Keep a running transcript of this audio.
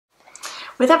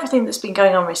With everything that's been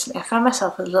going on recently, I found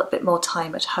myself with a little bit more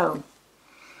time at home.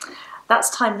 That's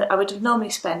time that I would have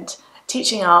normally spent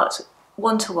teaching art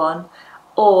one-to-one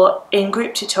or in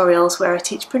group tutorials where I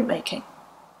teach printmaking.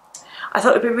 I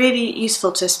thought it would be really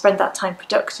useful to spend that time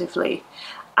productively,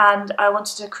 and I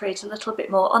wanted to create a little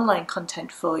bit more online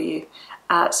content for you.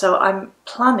 So I'm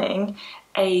planning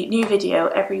a new video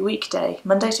every weekday,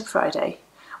 Monday to Friday,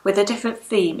 with a different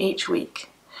theme each week.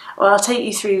 Well, I'll take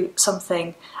you through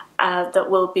something that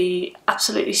will be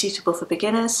absolutely suitable for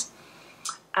beginners,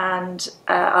 and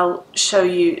I'll show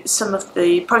you some of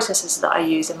the processes that I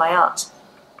use in my art.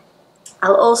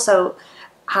 I'll also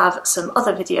have some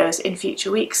other videos in future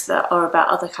weeks that are about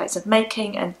other kinds of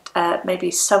making and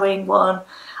maybe sewing one.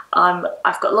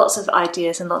 I've got lots of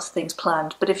ideas and lots of things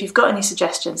planned, but if you've got any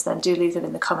suggestions, then do leave them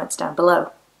in the comments down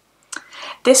below.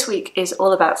 This week is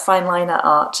all about fineliner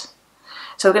art.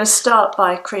 So we're going to start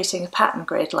by creating a pattern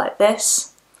grid like this,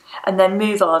 and then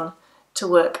move on to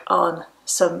work on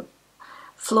some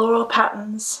floral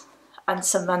patterns and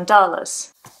some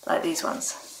mandalas like these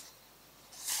ones.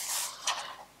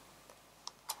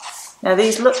 Now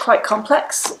these look quite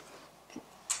complex,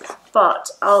 but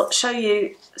I'll show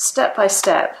you step by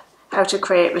step how to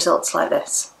create results like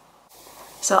this.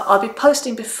 So I'll be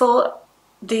posting before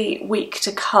the week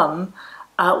to come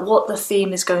what the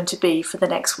theme is going to be for the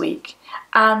next week,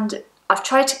 and I've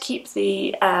tried to keep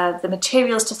the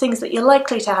materials to things that you're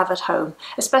likely to have at home,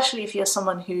 especially if you're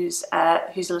someone who's a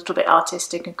little bit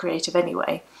artistic and creative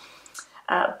anyway.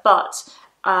 But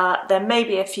there may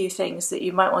be a few things that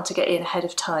you might want to get in ahead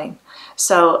of time.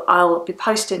 So I'll be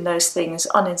posting those things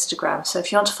on Instagram. So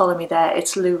if you want to follow me there,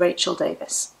 it's Lou Rachel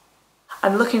Davis.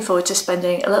 I'm looking forward to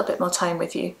spending a little bit more time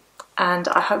with you, and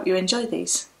I hope you enjoy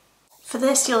these. For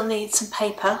this you'll need some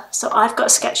paper. So I've got a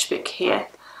sketchbook here.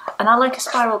 And I like a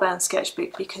spiral bound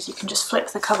sketchbook because you can just flip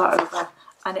the cover over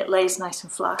and it lays nice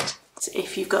and flat. So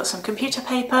if you've got some computer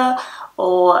paper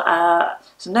or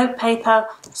some note paper,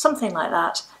 something like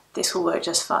that, this will work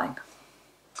just fine.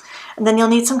 And then you'll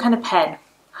need some kind of pen.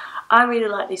 I really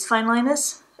like these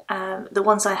Fineliners. The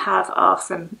ones I have are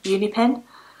from Uni-pin,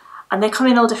 and they come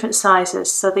in all different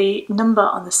sizes, so the number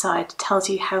on the side tells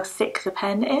you how thick the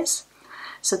pen is.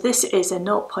 So this is a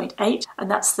 0.8,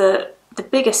 and that's the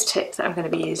biggest tip that I'm going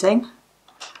to be using.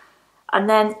 And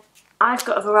then I've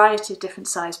got a variety of different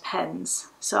size pens.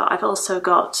 So I've also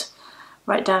got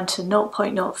right down to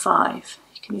 0.05.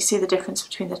 Can you see the difference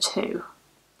between the two?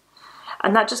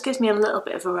 And that just gives me a little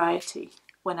bit of variety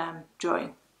when I'm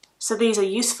drawing. So these are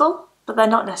useful, but they're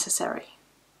not necessary.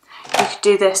 You could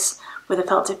do this with a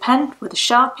felted pen, with a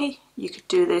Sharpie. You could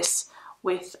do this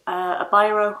with a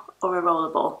biro or a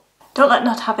rollerball. Don't let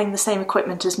not having the same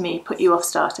equipment as me put you off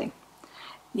starting.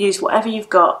 Use whatever you've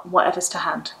got, whatever's to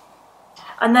hand.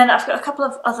 And then I've got a couple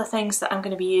of other things that I'm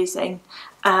going to be using.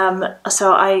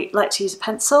 So I like to use a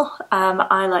pencil.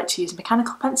 I like to use a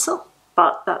mechanical pencil,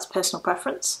 but that's personal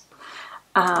preference.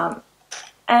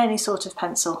 Any sort of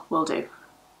pencil will do.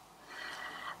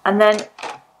 And then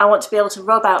I want to be able to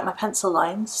rub out my pencil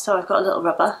lines, so I've got a little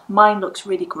rubber. Mine looks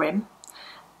really grim,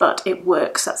 but it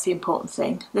works, that's the important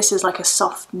thing. This is like a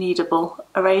soft kneadable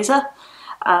eraser.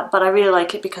 But I really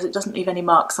like it because it doesn't leave any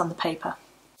marks on the paper.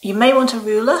 You may want a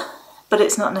ruler, but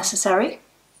it's not necessary.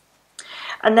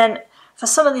 And then for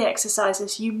some of the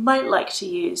exercises you might like to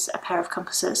use a pair of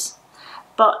compasses,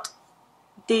 but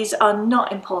these are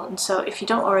not important, so if you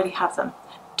don't already have them,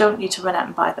 don't need to run out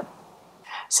and buy them.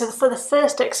 So for the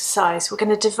first exercise we're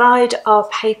going to divide our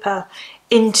paper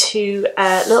into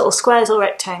little squares or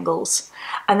rectangles,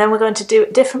 and then we're going to do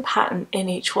a different pattern in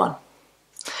each one.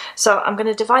 So I'm going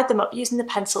to divide them up using the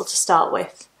pencil to start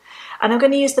with, and I'm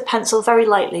going to use the pencil very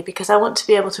lightly because I want to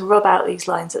be able to rub out these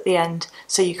lines at the end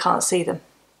so you can't see them.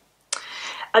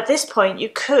 At this point you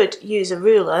could use a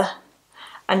ruler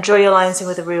and draw your lines in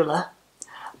with a ruler,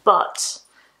 but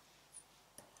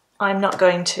I'm not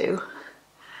going to.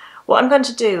 What I'm going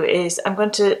to do is I'm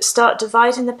going to start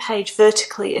dividing the page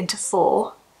vertically into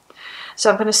 4. So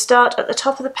I'm going to start at the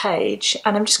top of the page,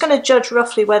 and I'm just going to judge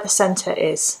roughly where the centre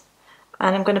is.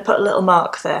 And I'm going to put a little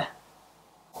mark there.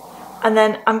 And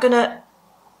then I'm going to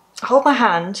hold my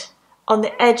hand on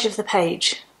the edge of the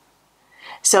page.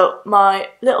 So my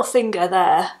little finger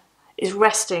there is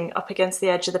resting up against the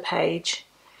edge of the page,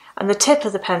 and the tip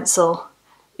of the pencil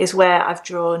is where I've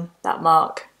drawn that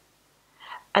mark.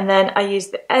 And then I use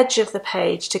the edge of the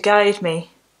page to guide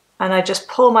me, and I just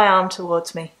pull my arm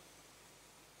towards me.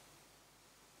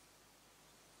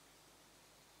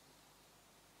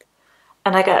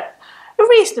 And I get a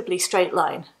reasonably straight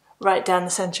line right down the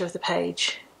centre of the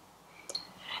page.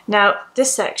 Now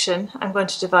this section I'm going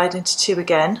to divide into 2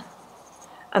 again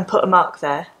and put a mark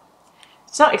there.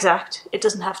 It's not exact, it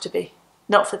doesn't have to be,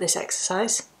 not for this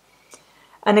exercise.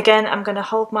 And again, I'm going to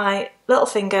hold my little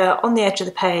finger on the edge of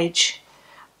the page,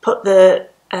 put the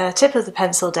tip of the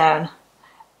pencil down,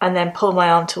 and then pull my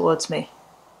arm towards me.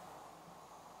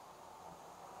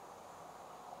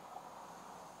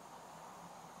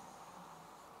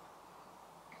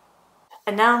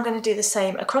 And now I'm going to do the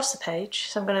same across the page.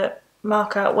 So I'm going to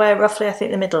mark out where roughly I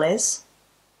think the middle is.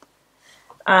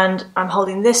 And I'm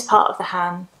holding this part of the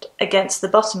hand against the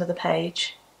bottom of the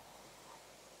page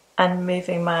and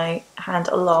moving my hand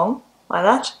along like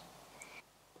that.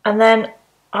 And then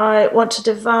I want to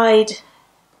divide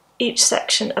each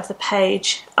section of the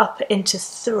page up into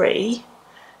 3.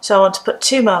 So I want to put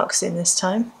 2 marks in this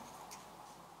time.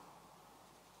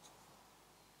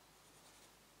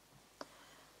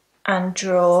 And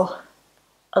draw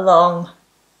along,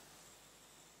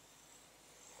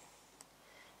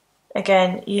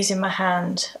 again using my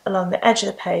hand along the edge of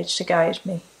the page to guide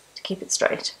me, to keep it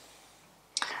straight.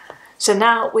 So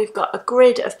now we've got a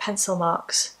grid of pencil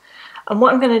marks, and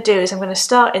what I'm going to do is I'm going to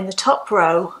start in the top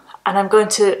row and I'm going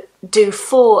to do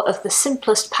 4 of the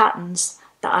simplest patterns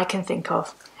that I can think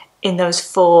of in those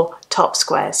 4 top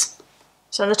squares.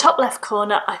 So in the top left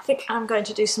corner I think I'm going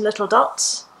to do some little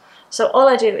dots. So all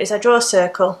I do is I draw a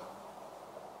circle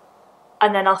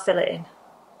and then I'll fill it in.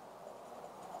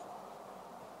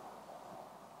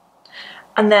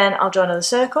 And then I'll draw another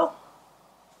circle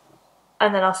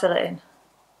and then I'll fill it in.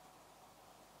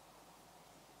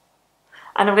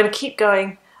 And I'm going to keep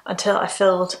going until I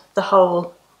filled the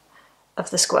whole of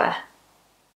the square.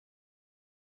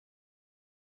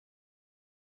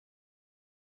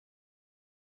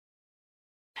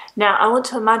 Now I want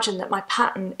to imagine that my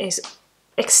pattern is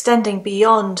extending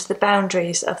beyond the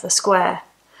boundaries of the square.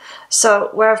 So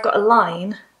where I've got a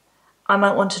line, I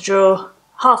might want to draw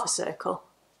half a circle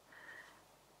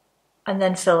and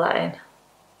then fill that in.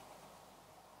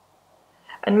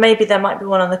 And maybe there might be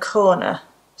one on the corner,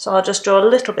 so I'll just draw a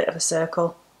little bit of a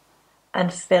circle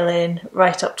and fill in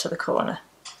right up to the corner.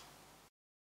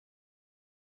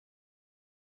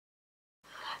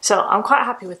 So I'm quite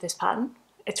happy with this pattern.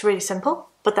 It's really simple,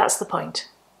 but that's the point.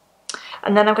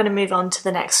 And then I'm going to move on to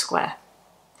the next square.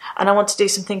 And I want to do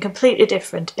something completely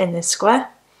different in this square.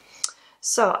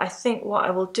 So I think what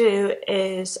I will do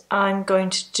is I'm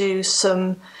going to do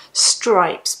some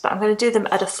stripes, but I'm going to do them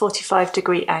at a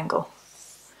 45-degree angle.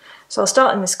 So I'll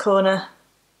start in this corner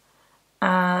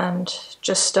and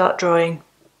just start drawing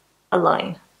a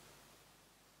line.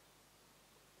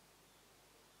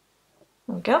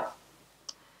 There we go.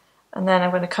 And then I'm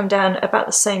going to come down about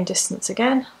the same distance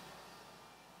again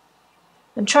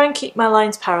and try and keep my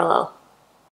lines parallel.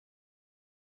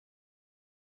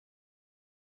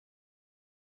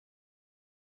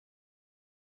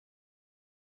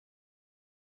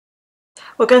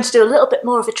 We're going to do a little bit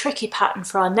more of a tricky pattern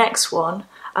for our next one,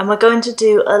 and we're going to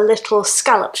do a little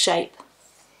scallop shape.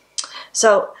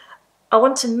 So I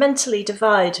want to mentally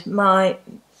divide my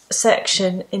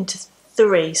section into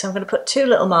 3, so I'm going to put 2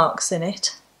 little marks in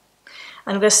it.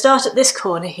 And I'm going to start at this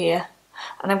corner here,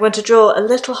 and I'm going to draw a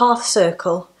little half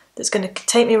circle that's going to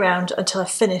take me around until I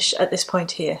finish at this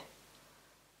point here.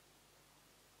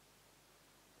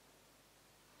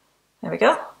 There we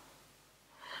go.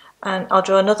 And I'll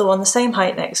draw another one the same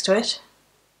height next to it,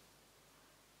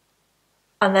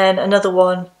 and then another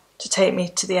one to take me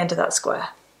to the end of that square.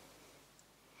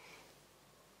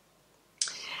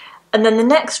 And then the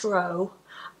next row,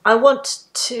 I want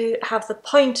to have the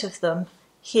point of them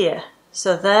here.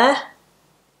 So there,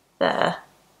 there,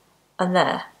 and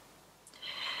there.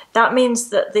 That means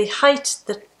that the height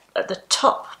at the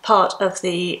top part of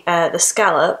the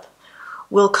scallop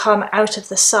will come out of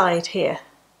the side here,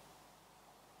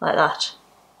 like that.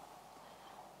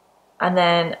 And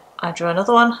then I draw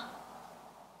another one,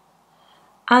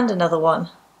 and another one,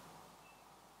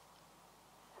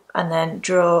 and then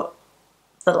draw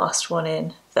the last one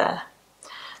in there.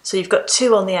 So you've got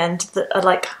 2 on the end that are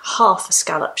like half a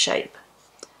scallop shape.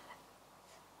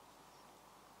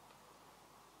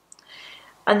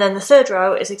 And then the 3rd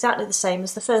row is exactly the same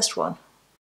as the first one.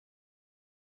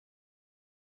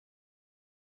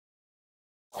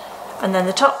 And then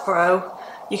the top row,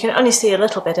 you can only see a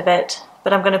little bit of it,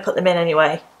 but I'm going to put them in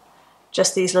anyway.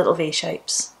 Just these little V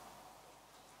shapes.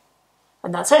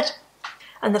 And that's it.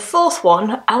 And the 4th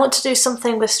one, I want to do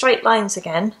something with straight lines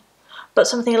again, but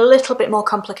something a little bit more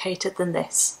complicated than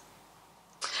this.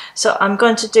 So I'm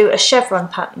going to do a chevron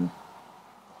pattern.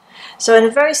 So in a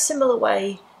very similar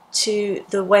way to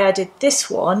the way I did this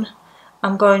one,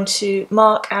 I'm going to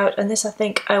mark out, and this I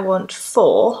think I want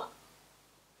 4.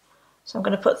 So I'm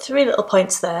going to put 3 little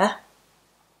points there.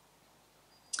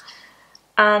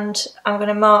 and I'm going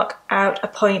to mark out a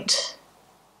point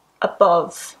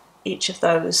above each of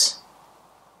those.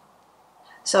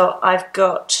 So I've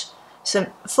got some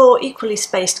 4 equally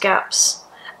spaced gaps,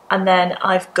 and then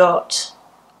I've got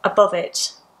above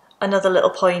it another little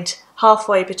point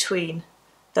halfway between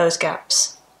those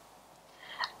gaps.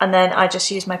 And then I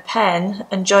just use my pen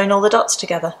and join all the dots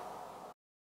together.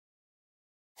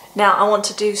 Now I want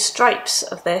to do stripes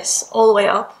of this all the way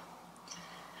up,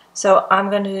 so I'm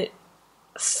going to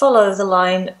follow the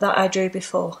line that I drew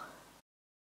before.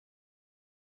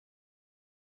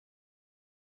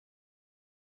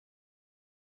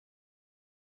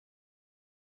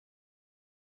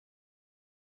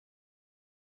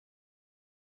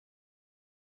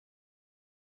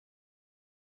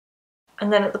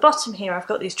 And then at the bottom here I've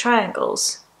got these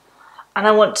triangles, and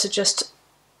I want to just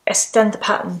extend the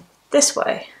pattern this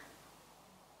way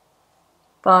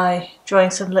by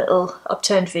drawing some little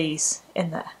upturned V's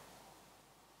in there.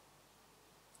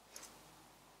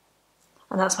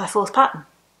 And that's my 4th pattern.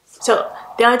 So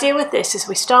the idea with this is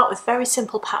we start with very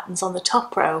simple patterns on the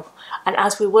top row, and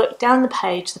as we work down the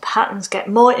page the patterns get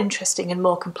more interesting and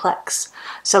more complex.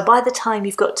 So by the time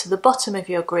you've got to the bottom of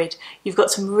your grid, you've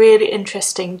got some really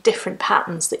interesting different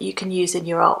patterns that you can use in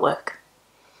your artwork.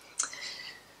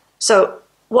 So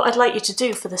what I'd like you to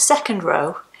do for the 2nd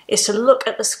row is to look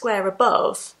at the square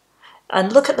above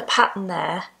and look at the pattern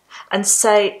there and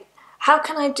say, how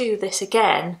can I do this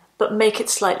again but make it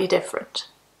slightly different?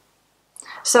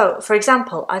 So, for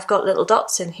example, I've got little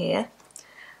dots in here.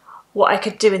 What I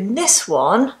could do in this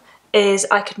one is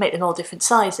I could make them all different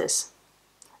sizes.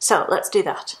 So let's do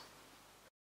that.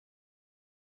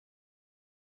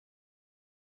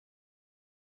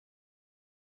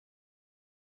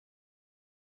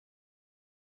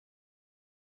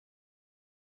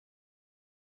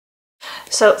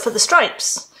 So for the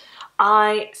stripes,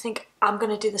 I think I'm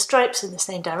going to do the stripes in the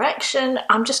same direction.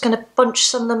 I'm just going to bunch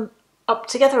some of them up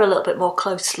together a little bit more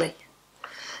closely.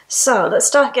 So let's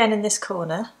start again in this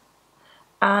corner,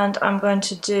 and I'm going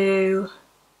to do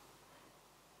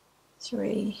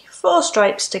 3, 4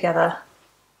 stripes together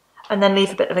and then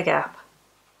leave a bit of a gap,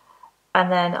 and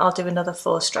then I'll do another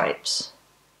 4 stripes.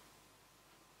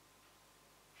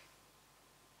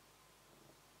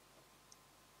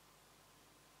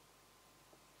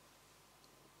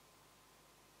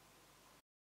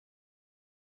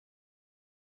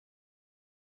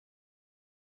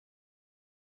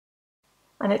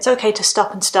 And it's okay to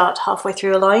stop and start halfway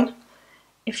through a line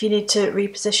if you need to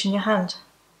reposition your hand.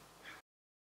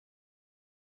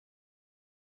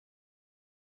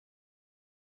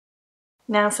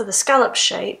 Now for the scallop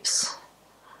shapes,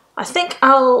 I think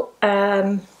I'll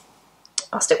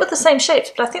stick with the same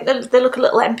shapes, but I think they look a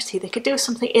little empty. They could do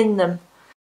something in them.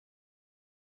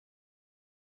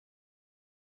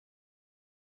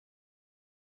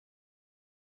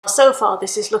 So far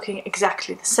this is looking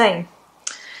exactly the same.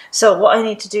 So what I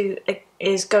need to do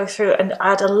is go through and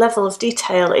add a level of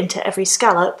detail into every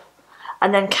scallop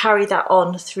and then carry that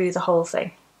on through the whole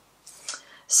thing.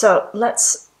 So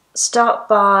let's start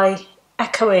by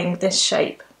echoing this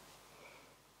shape,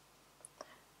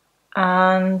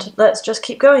 and let's just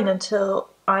keep going until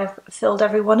I've filled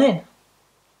everyone in.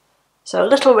 So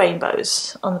little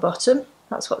rainbows on the bottom,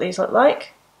 that's what these look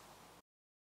like.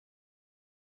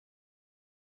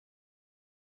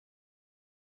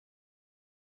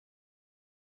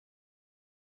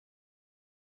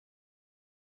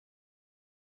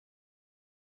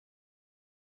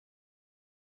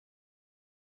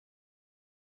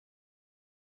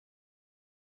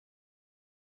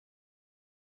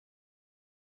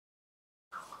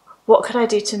 What could I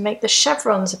do to make the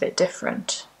chevrons a bit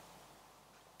different?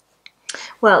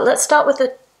 Well, let's start with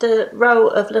the row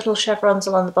of little chevrons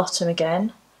along the bottom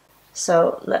again.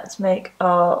 So let's make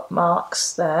our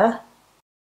marks there.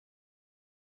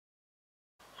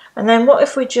 And then what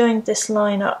if we joined this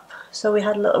line up so we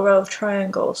had a little row of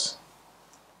triangles?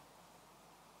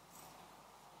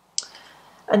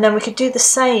 And then we could do the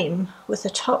same with the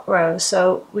top row,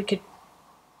 so we could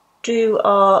do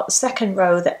our 2nd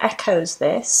row that echoes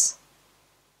this.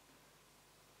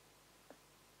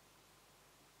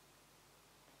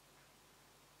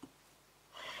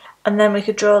 And then we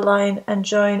could draw a line and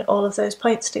join all of those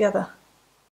points together.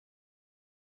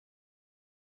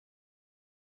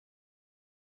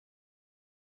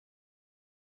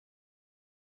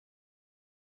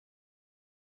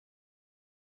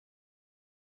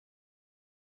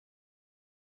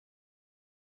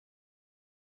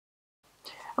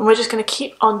 And we're just going to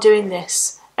keep on doing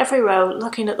this every row,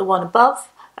 looking at the one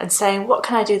above and saying, what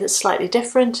can I do that's slightly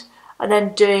different? And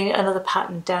then doing another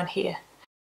pattern down here.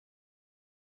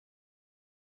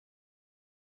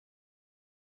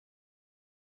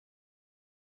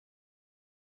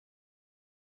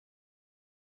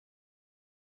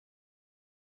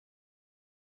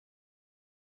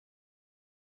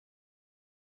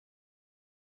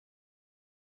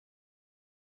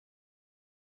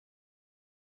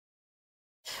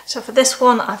 So for this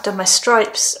one I've done my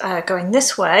stripes going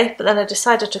this way, but then I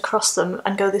decided to cross them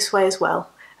and go this way as well.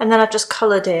 And then I've just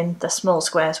coloured in the small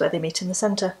squares where they meet in the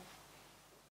centre.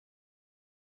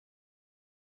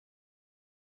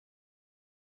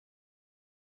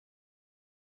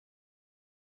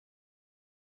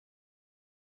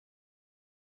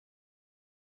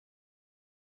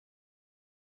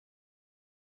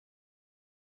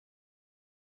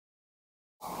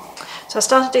 So I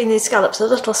started doing these scallops a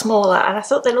little smaller and I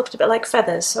thought they looked a bit like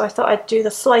feathers, so I thought I'd do the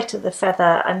flight of the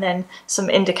feather and then some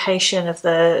indication of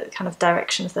the kind of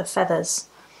direction of the feathers.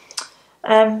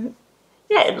 Yeah,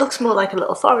 it looks more like a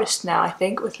little forest now, I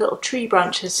think, with little tree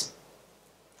branches.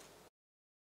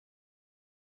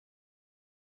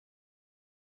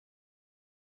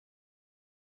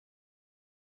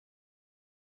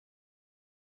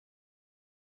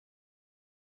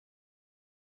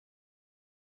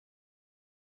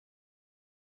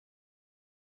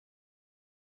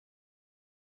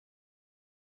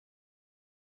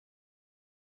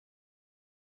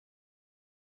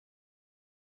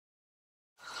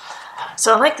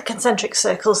 So I like the concentric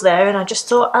circles there, and I just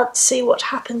thought I'd see what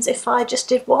happens if I just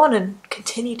did one and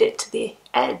continued it to the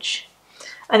edge.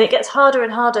 And it gets harder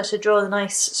and harder to draw the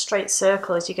nice straight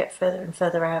circle as you get further and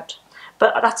further out.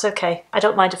 But that's okay, I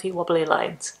don't mind a few wobbly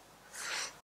lines.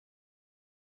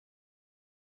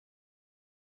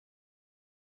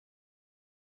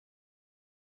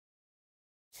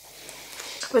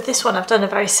 With this one I've done a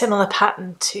very similar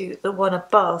pattern to the one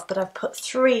above, but I've put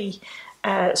three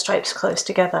stripes close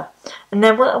together. And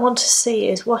then what I want to see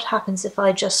is what happens if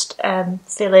I just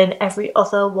fill in every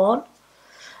other one.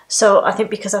 So I think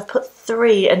because I've put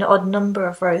three, an odd number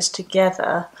of rows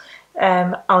together,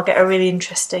 I'll get a really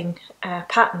interesting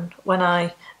pattern when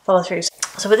I follow through.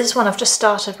 So with this one I've just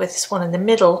started with this one in the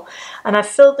middle and I've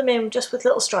filled them in just with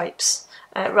little stripes.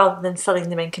 Rather than filling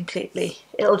them in completely.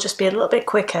 It'll just be a little bit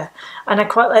quicker, and I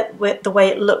quite like the way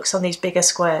it looks on these bigger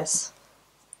squares.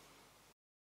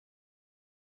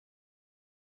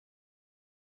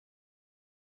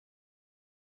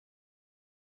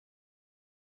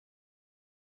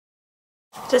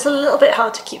 So it's a little bit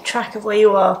hard to keep track of where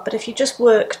you are, but if you just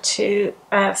work to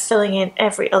filling in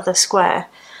every other square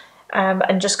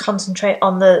and just concentrate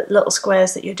on the little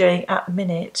squares that you're doing at the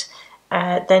minute,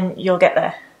 then you'll get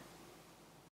there.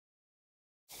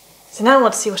 So now I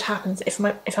want to see what happens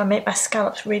if I make my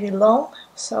scallops really long.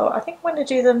 So I think I'm going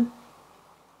to do them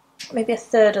maybe a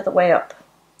third of the way up,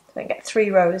 so I can get 3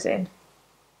 rows in.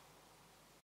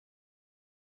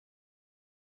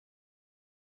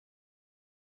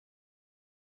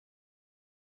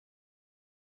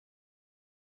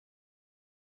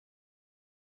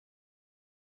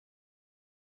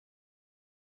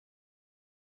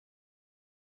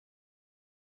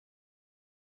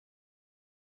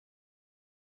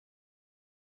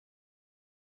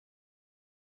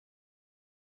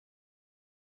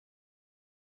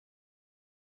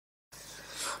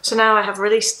 So now I have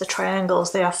released the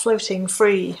triangles, they are floating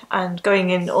free and going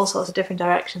in all sorts of different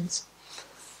directions.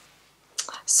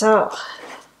 So,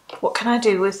 what can I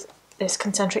do with this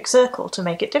concentric circle to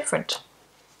make it different?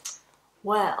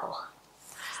 Well,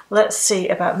 let's see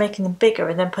about making them bigger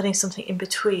and then putting something in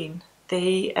between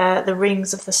the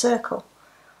rings of the circle.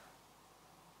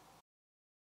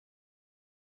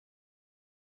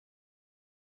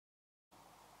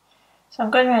 So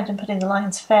I'm going around and putting the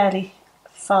lines fairly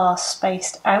far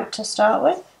spaced out to start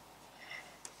with.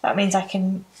 That means I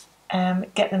can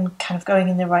get them kind of going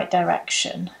in the right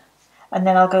direction, and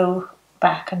then I'll go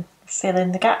back and fill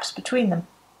in the gaps between them.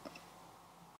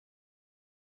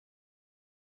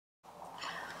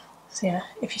 So yeah,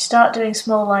 if you start doing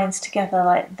small lines together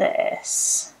like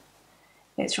this,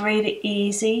 it's really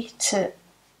easy to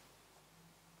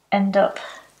end up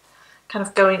kind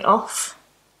of going off.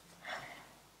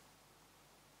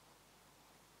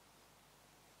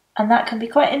 And that can be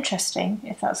quite interesting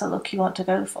if that's a look you want to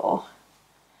go for.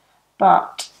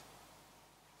 But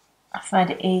I find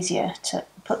it easier to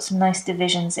put some nice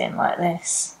divisions in like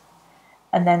this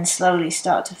and then slowly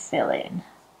start to fill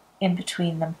in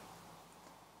between them.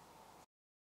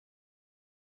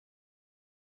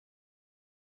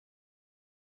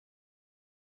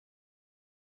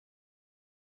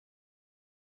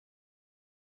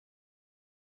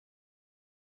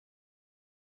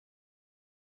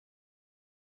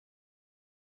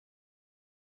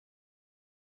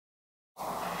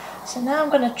 So now I'm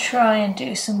going to try and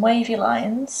do some wavy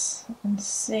lines and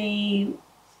see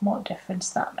what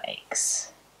difference that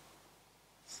makes.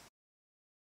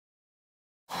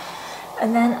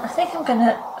 And then I think I'm going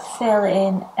to fill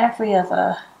in every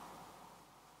other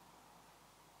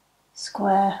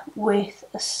square with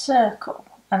a circle,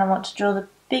 and I want to draw the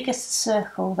biggest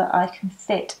circle that I can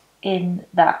fit in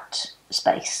that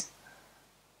space.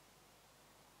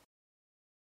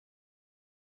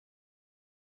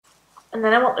 And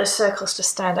then I want those circles to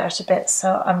stand out a bit,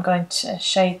 so I'm going to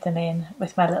shade them in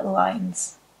with my little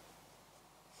lines.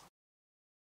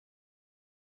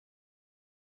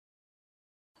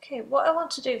 Okay, what I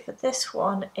want to do for this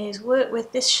one is work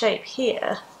with this shape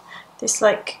here, this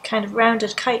like kind of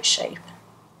rounded kite shape,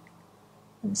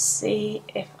 and see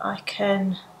if I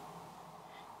can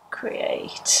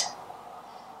create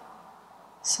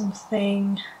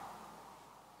something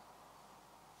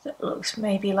that looks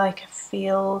maybe like a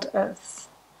field of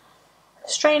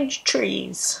strange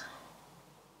trees.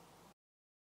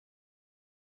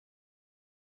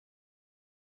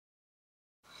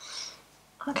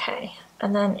 Okay,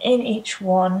 and then in each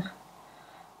one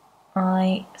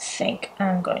I think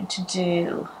I'm going to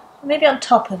do, maybe on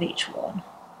top of each one,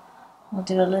 I'll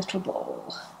do a little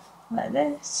ball like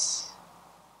this.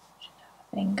 Should have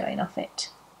a thing going off it.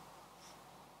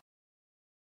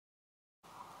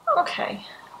 Okay,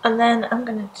 and then I'm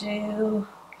going to do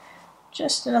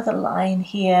just another line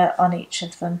here on each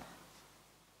of them.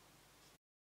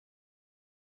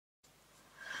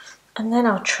 And then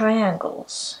our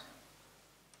triangles.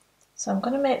 So I'm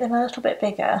going to make them a little bit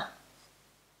bigger,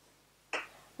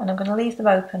 and I'm going to leave them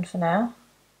open for now.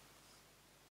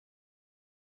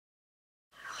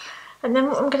 And then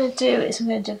what I'm going to do is I'm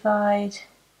going to divide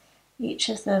each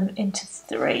of them into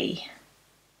 3,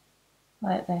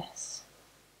 like this.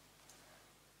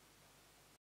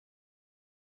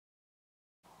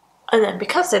 And then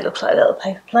because they look like little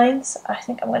paper planes, I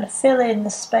think I'm going to fill in the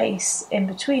space in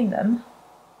between them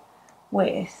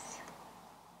with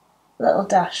little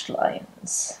dashed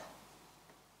lines.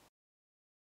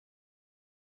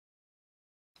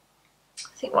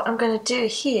 I think what I'm going to do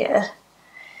here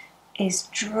is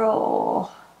draw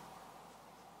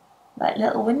like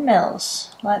little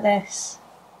windmills like this.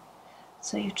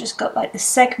 So you've just got like the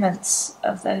segments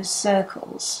of those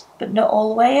circles, but not all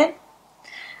the way in.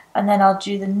 And then I'll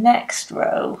do the next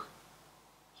row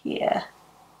here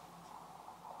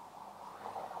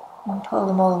and pull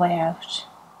them all the way out.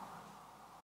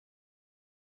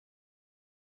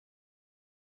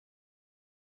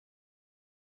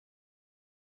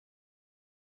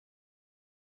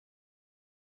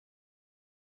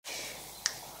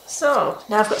 So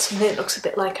now I've got something that looks a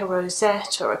bit like a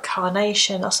rosette or a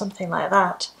carnation or something like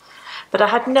that. But I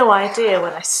had no idea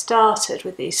when I started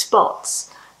with these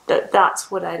spots that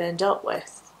that's what I'd end up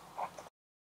with.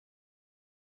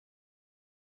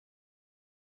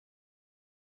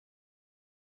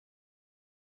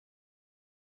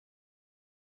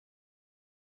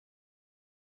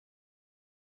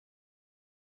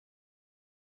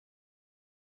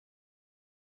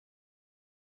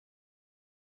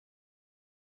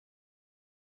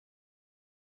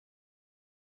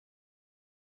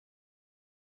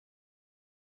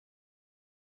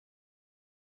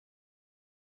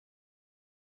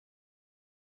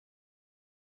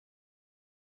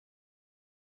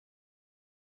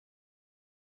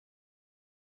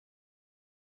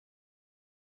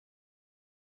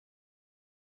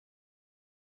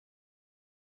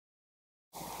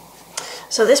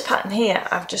 So this pattern here,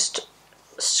 I've just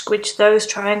squidged those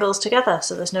triangles together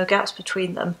so there's no gaps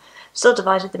between them, still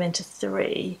divided them into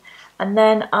 3, and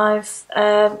then I've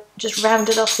just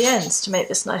rounded off the ends to make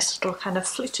this nice little kind of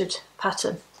fluted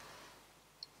pattern.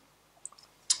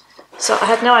 So I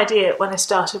had no idea when I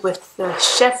started with the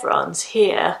chevrons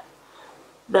here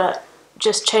that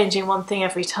just changing one thing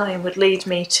every time would lead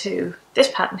me to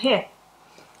this pattern here.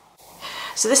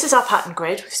 So this is our pattern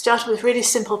grid. We've started with really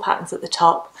simple patterns at the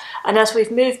top, and as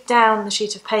we've moved down the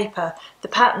sheet of paper, the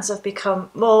patterns have become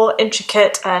more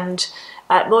intricate and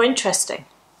more interesting.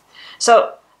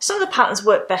 So some of the patterns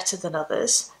work better than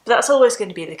others, but that's always going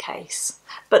to be the case.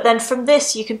 But then from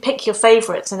this you can pick your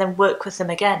favourites and then work with them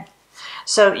again.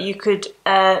 So you could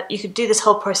do this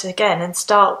whole process again and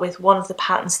start with one of the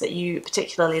patterns that you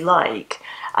particularly like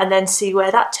and then see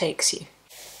where that takes you.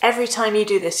 Every time you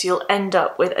do this, you'll end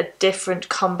up with a different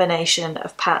combination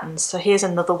of patterns. So here's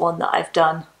another one that I've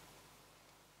done.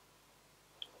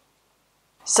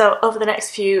 So over the next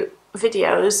few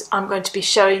videos, I'm going to be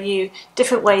showing you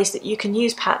different ways that you can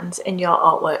use patterns in your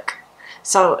artwork.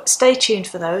 So stay tuned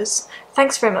for those.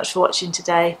 Thanks very much for watching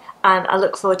today, and I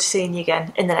look forward to seeing you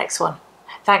again in the next one.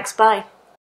 Thanks, bye.